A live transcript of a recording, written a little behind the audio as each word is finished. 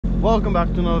Welcome back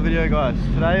to another video, guys.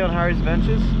 Today on Harry's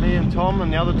Adventures, me and Tom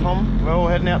and the other Tom, we're all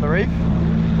heading out the reef.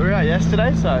 We were out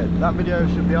yesterday, so that video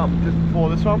should be up just before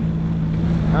this one.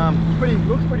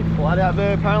 Looks pretty flat out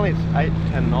there. Apparently it's 8 to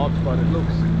 10 knots, but it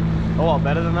looks a lot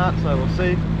better than that, so we'll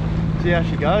see how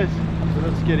she goes. So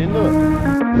let's get into it.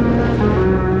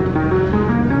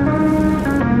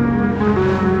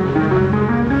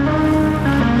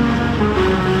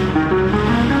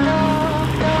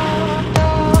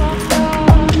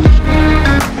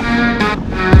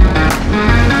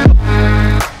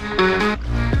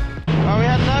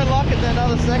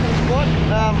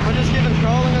 We're just giving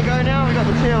trolling a go now. We got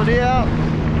the TLD out,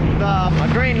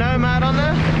 a green Nomad on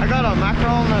there. I got a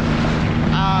mackerel on it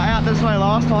out this way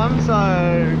last time, so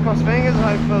cross fingers and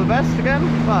hope for the best again.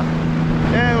 But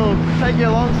yeah, we'll take you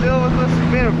along still with us.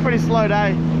 It's been a pretty slow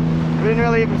day. We didn't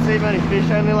really even see many fish,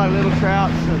 only like little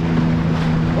trouts and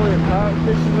all the parrot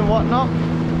fishes and whatnot.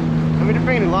 And we didn't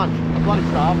bring any lunch. I'm bloody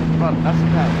starved, but that's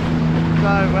okay.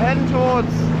 So we're heading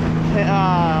towards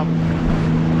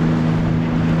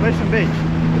Mission Beach,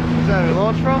 so we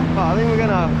launched from, but I think we're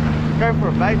gonna go for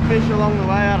a bait fish along the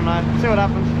way. I don't know, see what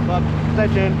happens, but stay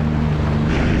tuned.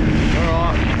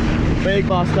 Alright, big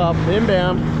bust up,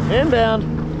 inbound,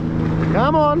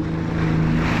 come on,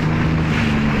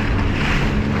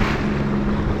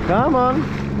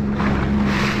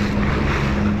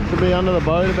 should be under the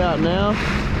boat about now.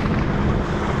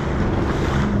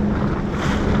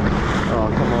 Oh,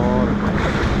 come on,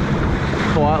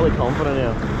 quietly confident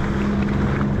now.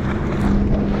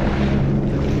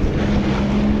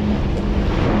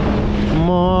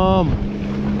 Mom.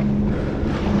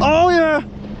 Oh yeah.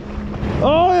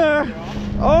 Oh yeah.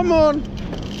 I'm on.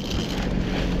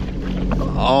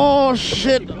 Oh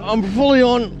shit. I'm fully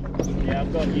on. Yeah,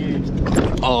 I've got you.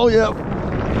 Oh yeah.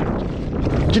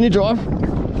 Can you drive?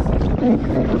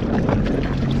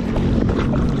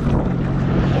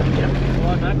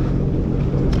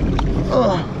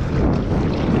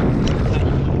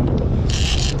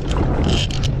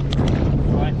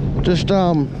 Just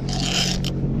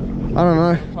I don't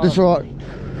know, just right.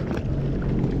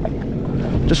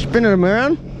 Just spin it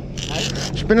around.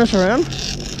 Spin us around.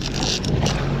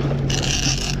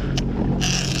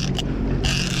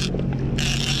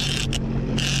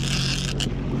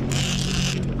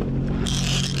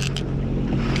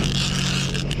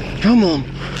 Come on.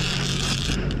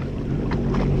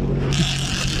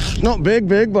 It's not big,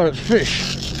 but it's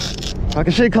fish. I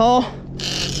can see Carl.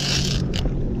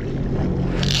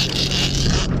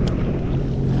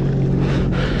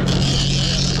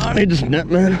 I need this net,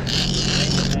 man.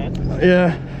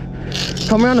 Yeah.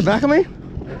 Come around the back of me.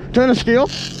 Turn the ski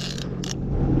off.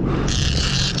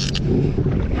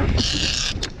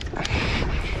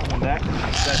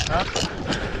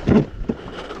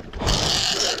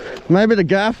 Maybe the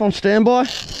gaff on standby.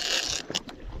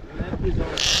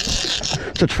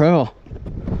 It's a trevor.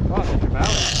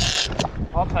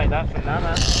 I'll take that from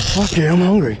Nana. Fuck yeah, I'm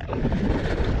hungry.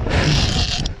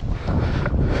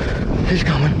 She's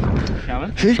coming.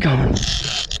 She's coming.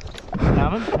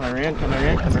 Come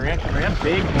around.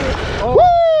 Big hook. Oh,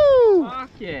 woo! Fuck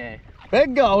yeah.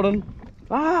 Big golden.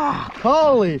 Ah,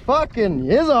 holy fucking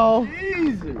yizzo.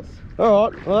 Jesus.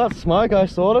 Alright, well that's smoke I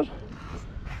sorted.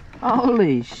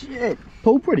 Holy shit.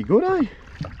 Pulled pretty good,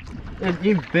 eh?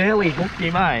 You barely hooked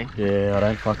him, eh? Yeah, I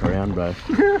don't fuck around, bro.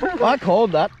 I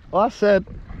called that. I said,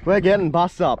 we're getting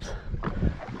bust ups.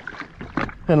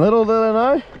 And little did I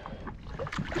know,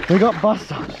 we got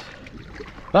bust ups.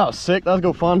 That was sick, that was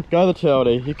good fun. Go the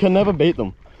TLD, you can never beat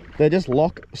them. They just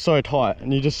lock so tight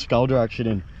and you just skull drag shit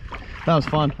in. That was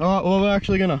fun. Alright, well we're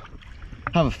actually gonna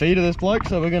have a feed of this bloke,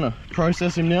 so we're gonna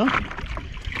process him now.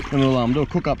 And we'll do a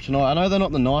cook up tonight. I know they're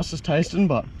not the nicest tasting,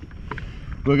 but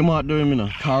we might do him in a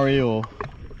curry or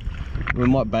we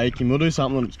might bake him. We'll do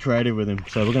something that's creative with him.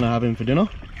 So we're gonna have him for dinner.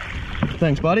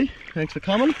 Thanks buddy, thanks for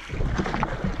coming.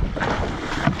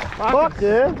 Fuck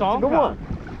yeah, it's a good one.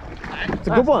 It's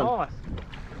a good one. Nice.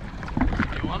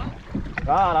 You want it?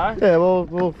 Righto. Yeah,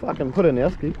 we'll fucking put it in the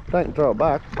esky. Don't throw it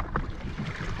back.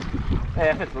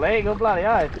 Yeah, if it's legal, bloody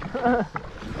oath.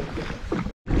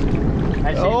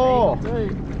 Oh,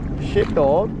 shit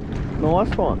dog.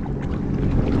 Nice one.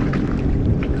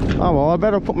 Oh well, I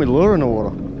better put my lure in the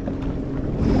water.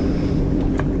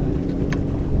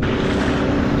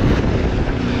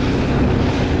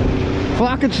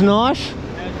 Fuck, it's nice.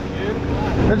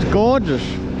 It's gorgeous.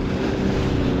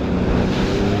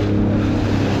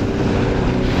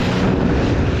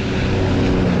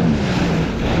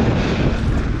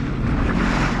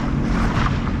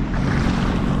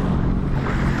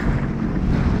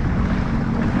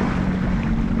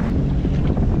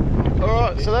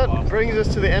 brings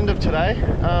us to the end of today.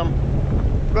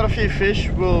 We've got a few fish,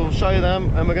 we'll show you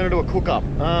them, and we're going to do a cook up.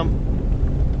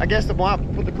 I guess I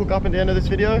might put the cook up in the end of this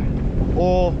video,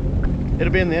 or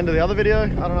it'll be in the end of the other video. I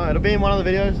don't know, it'll be in one of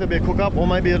the videos, there'll be a cook up, or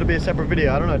maybe it'll be a separate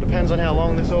video. I don't know, it depends on how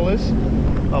long this all is.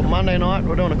 But Monday night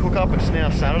we're doing a cook up. It's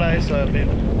now Saturday, so it'll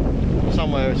be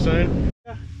somewhere soon.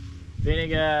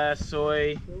 Vinegar,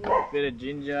 soy, bit of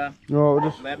ginger, We're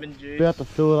just lemon juice. about to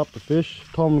fill it up the fish.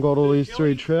 Tom got all these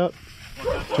 3 trout.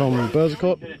 Tom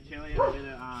Berzicott. Bit of chili and a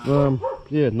bit of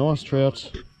Yeah, nice trouts.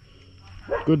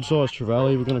 Good sized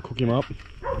trevally. We're going to cook him up.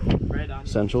 red onion.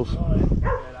 Essentials.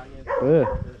 Red onion. Yeah,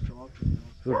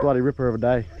 it's a bloody ripper of a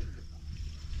day.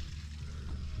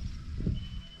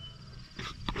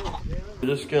 We're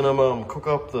just gonna cook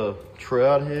up the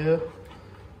trout here,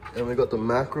 and we got the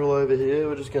mackerel over here.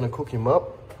 We're just gonna cook him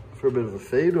up for a bit of a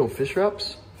feed on fish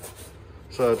wraps.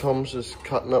 So Tom's just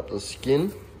cutting up the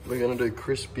skin. We're gonna do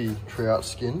crispy trout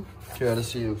skin,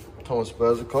 courtesy of Thomas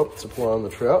Berzicott supplying the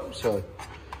trout. So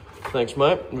thanks,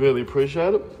 mate. Really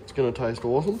appreciate it. It's gonna taste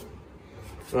awesome.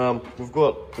 We've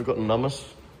got nummus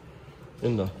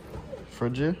in the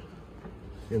fridge here,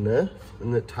 in there,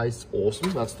 and it tastes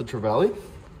awesome. That's the trevally.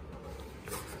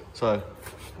 So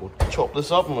we'll chop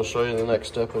this up and we'll show you the next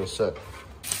step in a sec.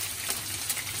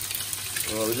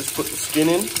 We just put the skin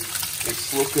in.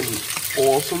 It's looking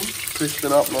awesome,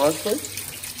 crisping up nicely.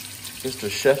 Just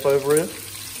a chef over here.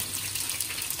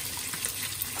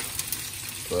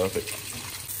 Perfect.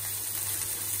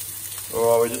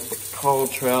 Alright, we just put the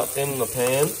cold trout in the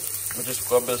pan. We just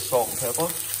got a bit of salt and pepper.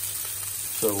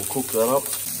 So we'll cook that up.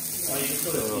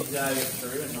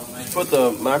 Put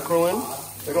the mackerel in.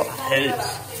 We got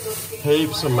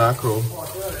heaps of mackerel.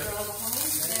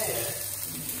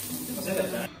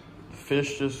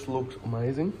 Fish just looks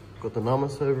amazing. Got the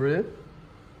nummus over here.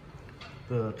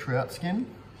 The trout skin.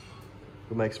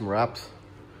 We'll make some wraps.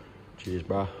 Cheers,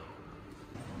 bro.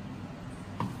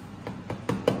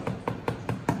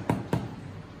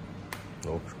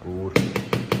 Looks good.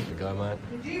 There you go, mate.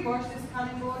 Did you wash this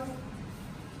cutting board?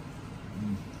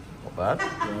 Not bad.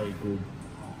 Very good.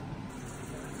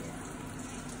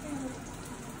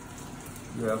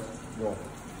 Yeah, well,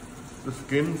 the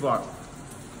skin's like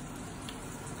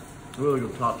really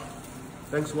good touch.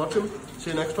 Thanks for watching. See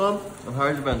you next time on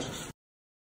Harry's Adventures.